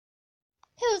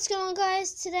what's going on,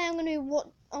 guys? Today I'm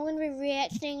gonna be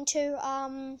reacting to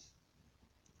I'm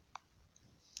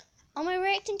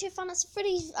reacting to Five Nights at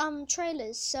Freddy's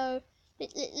trailers. So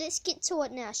let's get to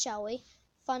it now, shall we?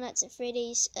 Five Nights at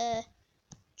Freddy's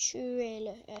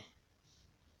trailer.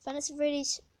 Five Nights at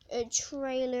Freddy's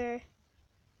trailer.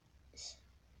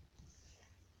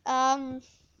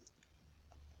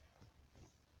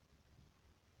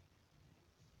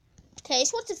 Okay,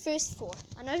 so what's the first four?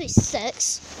 I know there's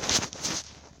 6.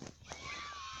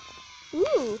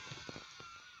 Ooh.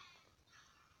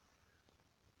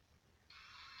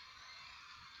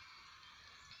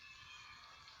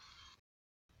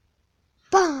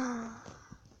 Bah.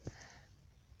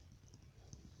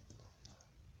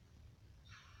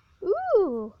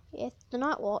 Ooh, yeah, the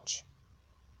Night Watch.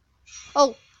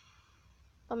 Oh,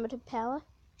 limited power.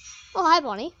 Oh, hi,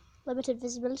 Bonnie. Limited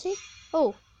visibility.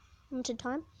 Oh, limited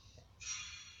time.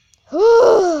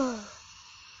 All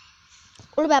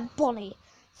about Bonnie.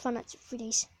 Five Nights at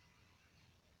Freddy's.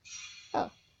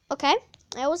 Oh, okay.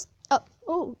 I was.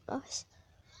 Oh, nice.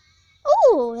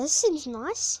 Oh, this seems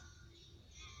nice.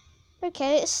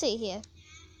 Okay, let's see here.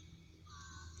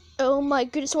 Oh my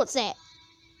goodness, what's that?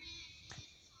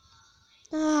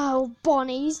 Oh,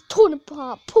 Bonnie's torn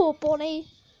apart. Poor Bonnie.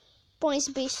 Bonnie's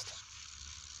a beast.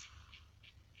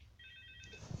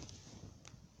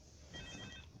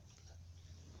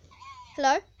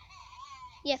 Hello?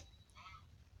 Yeah.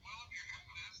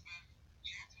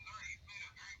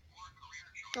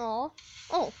 Oh.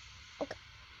 Oh. Okay.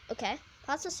 Okay.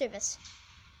 Parts of service.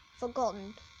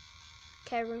 Forgotten.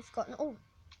 Okay, room forgotten. Oh.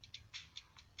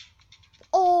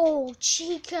 Oh,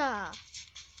 Chica.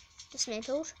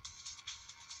 Dismantled.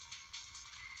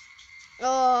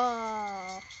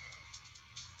 Oh.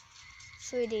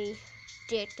 Freddy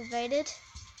deactivated.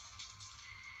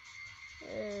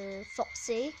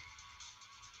 Foxy.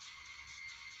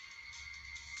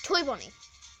 Toy Bonnie.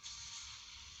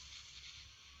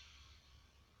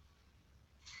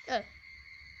 Oh.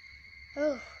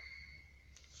 Oh.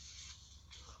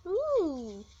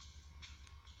 Ooh.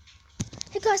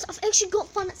 Hey guys, I've actually got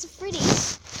Five Nights at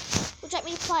Freddy's. Would you like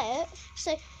me to play it?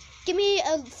 So, give me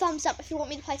a thumbs up if you want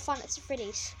me to play Five Nights at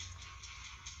Freddy's.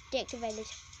 Deactivated.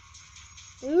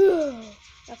 Ooh.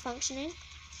 Not functioning.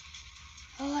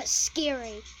 Oh, it's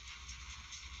scary.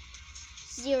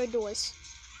 0 doors.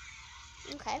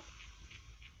 Okay.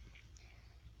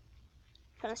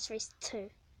 Five Nights at Freddy's 2.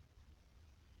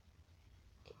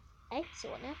 Okay, so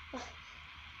what now?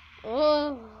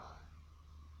 Oh.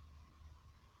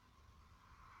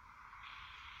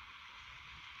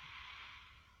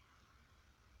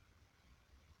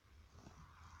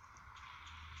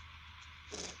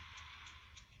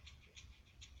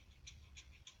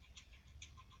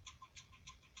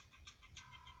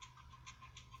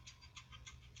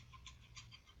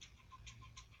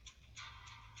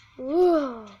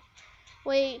 Ooh.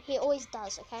 Wait, he always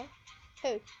does, okay?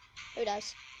 Who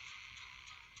does?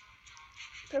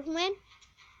 Purple Man?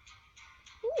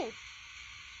 Ooh.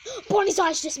 Bonnie's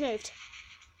eyes just moved.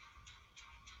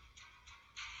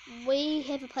 We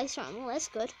have a place right now. That's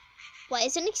good. Wait,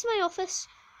 is it next to my office?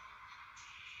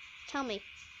 Tell me.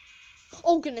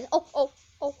 Oh goodness. Oh.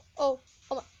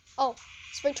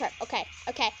 Spring trap. Okay.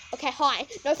 Hi.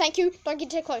 No, thank you. Don't get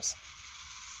too close.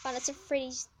 Fine, it's a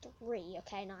Freddy's 3.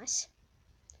 Okay, nice.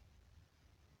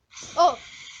 Oh,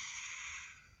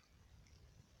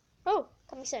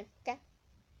 coming soon. Okay.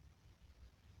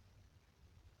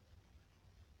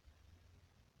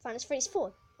 Fine, it's Freddy's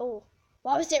 4. Oh,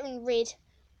 why was it in red?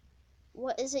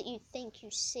 What is it you think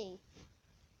you see?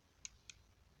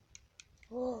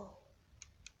 Whoa.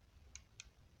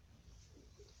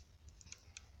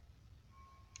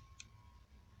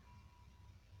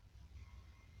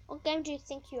 What game do you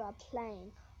think you are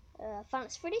playing? Five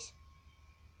Nights at Freddy's?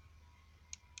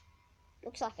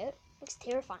 Looks like it. Looks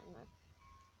terrifying though.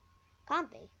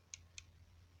 Can't be.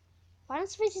 Five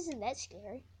Nights at Freddy's isn't that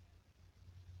scary.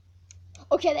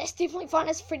 Okay, that's definitely Five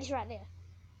Nights at Freddy's right there.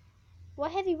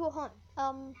 What have you brought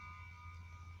home?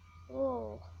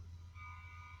 Oh.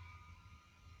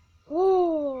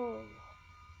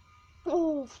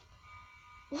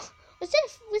 Was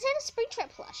that a Springtrap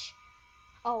plush?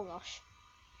 Oh gosh.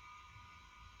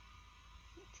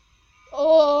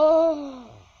 Oh,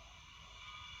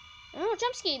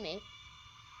 jump scared me.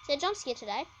 Is there a jump scare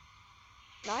today?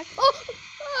 No. Oh,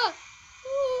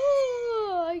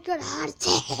 I got a heart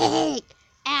attack.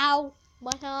 Ow,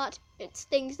 my heart. It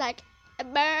stings like a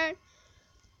burn.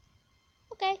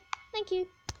 Okay, thank you.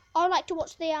 I would like to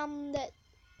watch the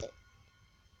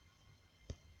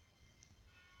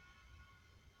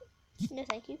no,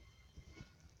 thank you.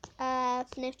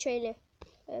 FNaF trailer.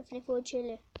 FNaF 4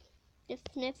 trailer.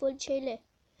 FNaF full chili.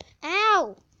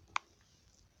 Ow!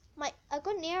 I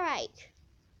got an earache.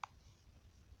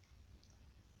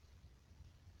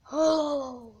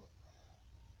 Oh.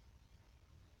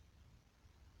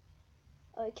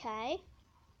 Okay.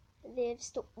 They've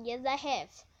stopped. Yeah, they have.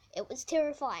 It was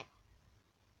terrifying.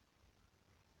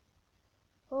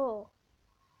 Oh.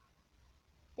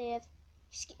 They've.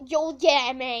 Oh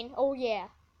yeah, man. Oh yeah.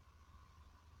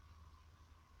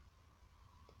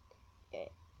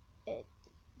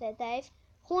 They've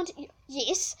haunted.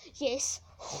 Yes, yes.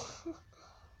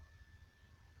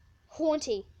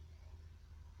 Haunty.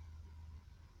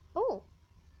 Oh.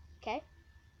 Okay.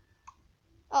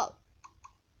 Oh.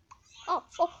 Oh.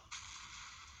 Oh.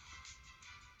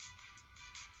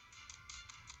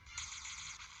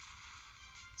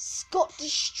 Scott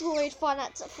destroyed Five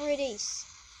Nights at Freddy's.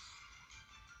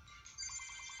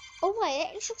 Oh wait,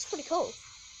 it actually looks pretty cool.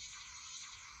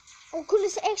 Oh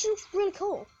goodness, it actually looks really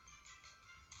cool.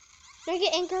 Don't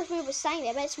get angry with me for saying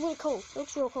that, but it's really cool. It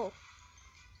looks real cool.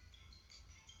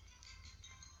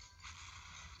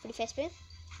 Pretty fast spin.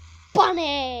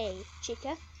 Bunny!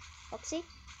 Chica. Foxy.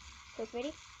 Go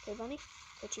Freddy. Go Bunny.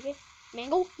 Go Chica.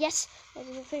 Mangle. Yes! Oh,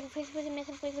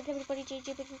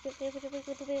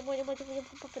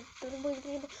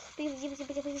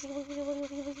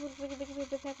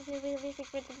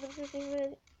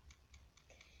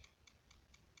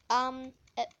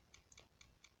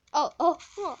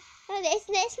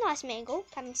 that's nice, Mangle.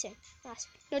 Coming soon. Nice.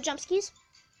 No jump scares.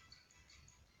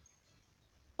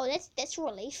 Oh, that's a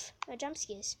relief. No jump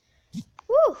scares.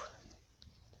 Woo!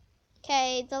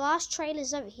 Okay, the last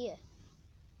trailer's over here.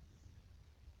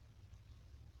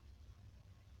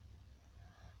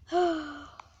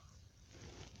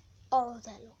 Oh,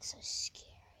 that looks so scary.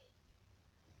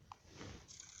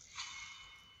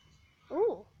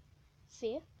 Ooh,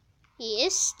 fear?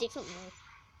 Yes, definitely.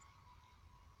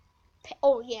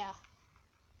 Oh yeah.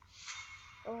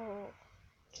 Oh,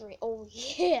 dread. Oh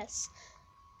yes.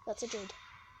 That's a dread.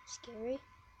 Scary.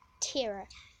 Terror.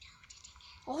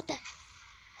 Oh, what the?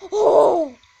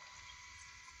 Oh!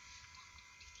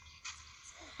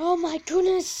 Oh my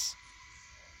goodness!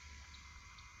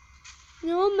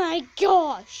 Oh my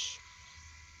gosh!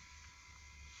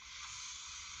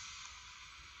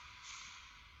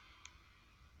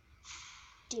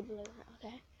 Deep blue,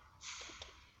 okay.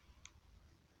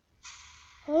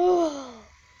 Oh!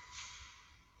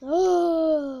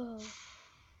 Oh!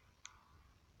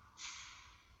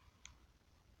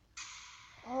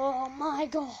 Oh my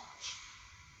gosh!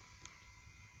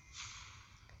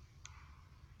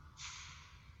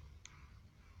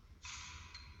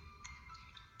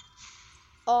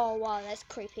 Oh wow, that's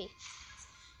creepy.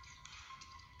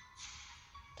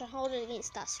 Don't hold it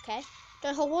against us, okay?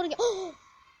 Don't hold water against. Oh!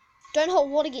 Don't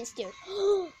hold water against you.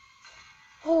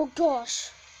 Oh gosh.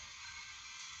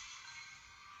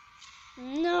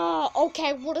 No.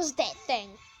 Okay, what is that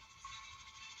thing?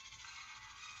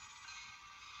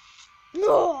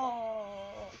 No.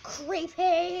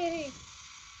 Creepy.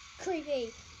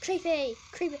 Creepy. Creepy.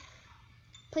 Creepy.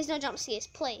 Please no jump scares.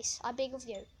 Please. I beg of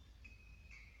you.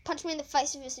 Punch me in the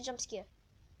face if it's a jump scare.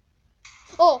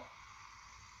 Oh.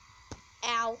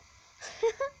 Ow.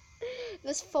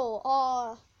 This fall.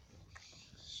 Oh.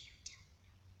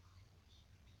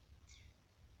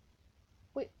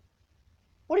 Wait.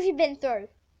 What have you been through?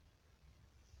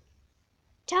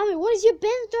 Tell me, what have you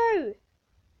been through?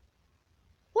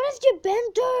 What have you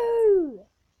been through?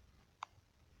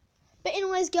 But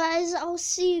anyways, guys, I'll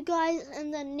see you guys in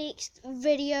the next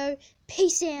video.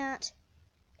 Peace out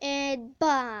and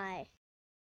bye.